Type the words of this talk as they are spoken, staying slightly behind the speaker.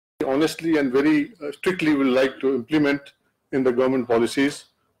honestly and very strictly will like to implement in the government policies.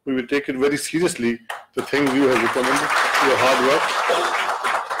 We will take it very seriously, the things you have recommended, your hard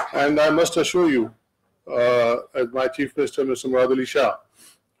work. And I must assure you, as my Chief Minister, Mr. Murad Ali Shah,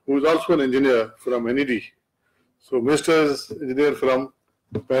 who is also an engineer from NED. So Minister is engineer from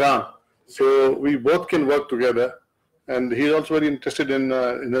Mehran. So we both can work together. And he is also very interested in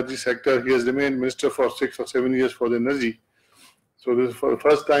energy sector. He has remained Minister for 6 or 7 years for the energy. So this is for the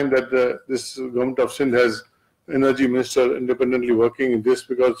first time that this government of Sindh has energy minister independently working in this,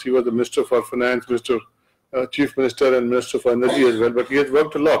 because he was the Minister for Finance, Chief Minister and Minister for Energy as well. But he has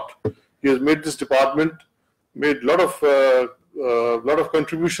worked a lot. He has made this department, made a lot of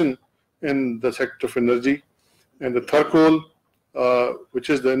contribution in the sector of energy. And the third coal, which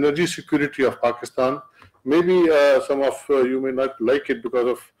is the energy security of Pakistan. Maybe some of you may not like it because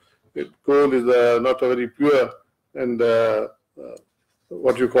of coal is not a very pure and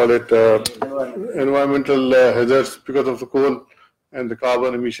what you call it, environmental hazards because of the coal and the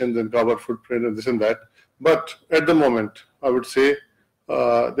carbon emissions and carbon footprint and this and that. But at the moment, I would say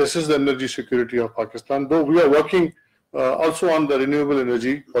this is the energy security of Pakistan. Though we are working also on the renewable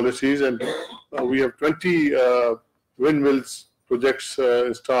energy policies, and we have 20 windmills projects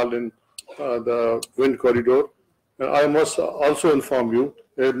installed in the wind corridor. And I must also inform you,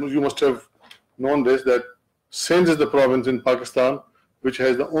 you must have known this, that Sindh is the province in Pakistan which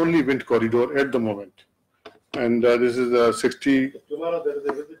has the only wind corridor at the moment. And this is 60. Tomorrow there is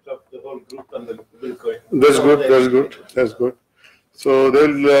a visit of the whole group on the wind corridor. That's good. So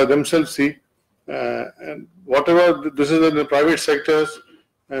they'll themselves see. And whatever, this is in the private sectors,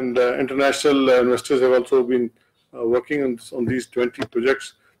 and international investors have also been working on these 20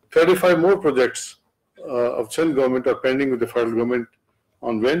 projects. 35 more projects of Sindh government are pending with the federal government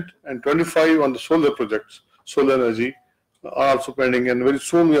on wind, and 25 on the solar projects, solar energy, are also pending. And very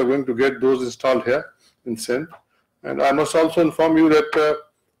soon we are going to get those installed here in Sindh. And I must also inform you that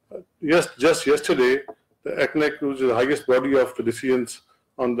just yesterday, the ECNEC, which is the highest body of the decisions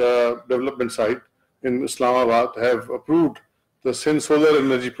on the development side in Islamabad, have approved the Sindh solar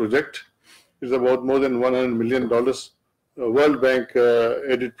energy project. It's about more than $100 million, World Bank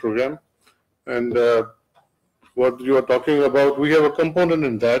aided program. And what you are talking about, we have a component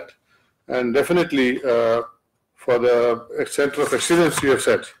in that, and definitely for the Center of Excellence you have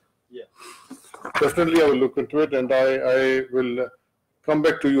said. Yeah. Definitely I will look into it, and I will come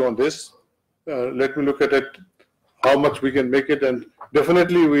back to you on this. Let me look at it, how much we can make it, and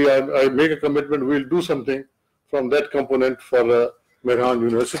definitely I make a commitment, we will do something from that component for Mehran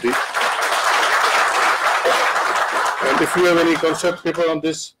University. And if you have any concept paper on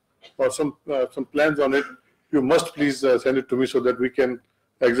this or some plans on it, you must please send it to me so that we can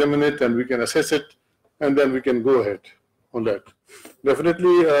examine it and we can assess it, and then we can go ahead on that.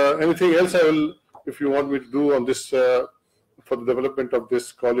 Definitely anything else I will, if you want me to do on this for the development of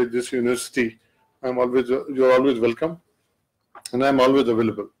this college, this university, you're always welcome, and I'm always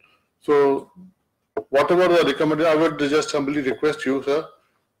available. So whatever the recommendation, I would just humbly request you, sir,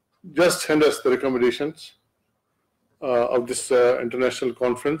 just send us the recommendations of this international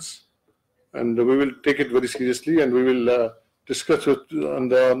conference, and we will take it very seriously, and we will discuss it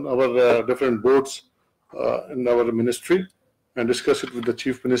on our different boards in our ministry, and discuss it with the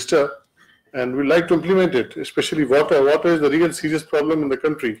Chief Minister, and we'd like to implement it, especially water. Water is the real serious problem in the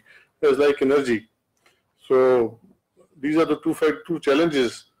country, it's like energy. So these are the two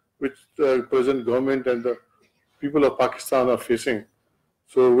challenges which the present government and the people of Pakistan are facing.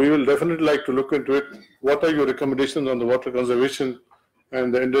 So we will definitely like to look into it. What are your recommendations on the water conservation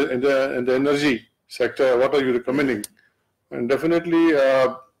and the energy sector? What are you recommending? And definitely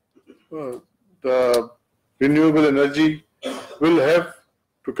the renewable energy will have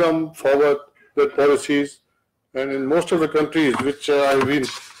to come forward with policies. And in most of the countries which I've been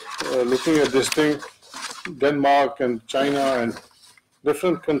looking at this thing, Denmark and China and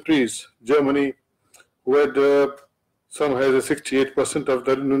different countries, Germany, where some has a 68% of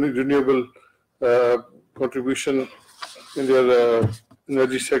the renewable contribution in their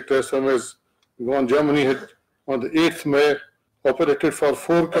energy sector. Some has gone. Germany had on the 8th May operated for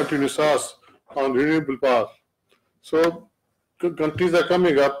 4 continuous hours on renewable power. So countries are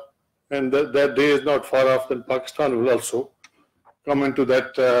coming up, and that day is not far off. Then Pakistan will also come into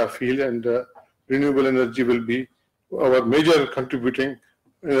that field, and renewable energy will be our major contributing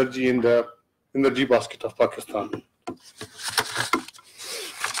energy in the energy basket of Pakistan.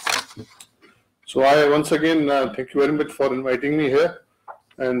 So I once again thank you very much for inviting me here,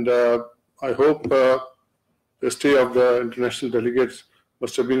 and I hope the stay of the international delegates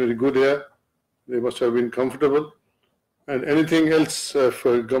must have been very good here. They must have been comfortable, And anything else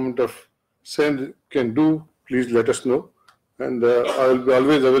for government of Sindh can do, please let us know. And I will be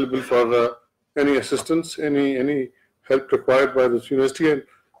always available for any assistance, any help required by this university, and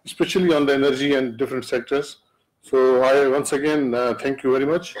especially on the energy and different sectors. So I once again thank you very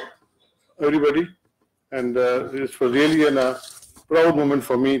much, everybody. And it was really a proud moment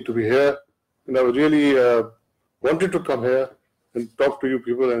for me to be here. And I really wanted to come here and talk to you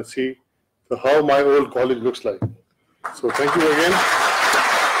people and see how my old college looks like. So thank you again.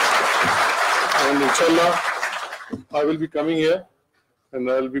 And inshallah, I will be coming here and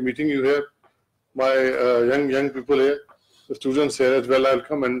I will be meeting you here. My young people here, the students here as well, I'll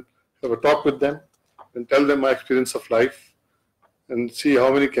come and have a talk with them and tell them my experience of life and see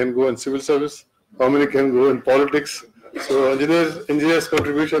how many can go in civil service, how many can go in politics. So engineers'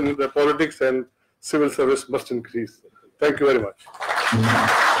 contribution in the politics and civil service must increase. Thank you very much.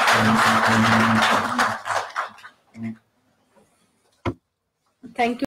 Thank you.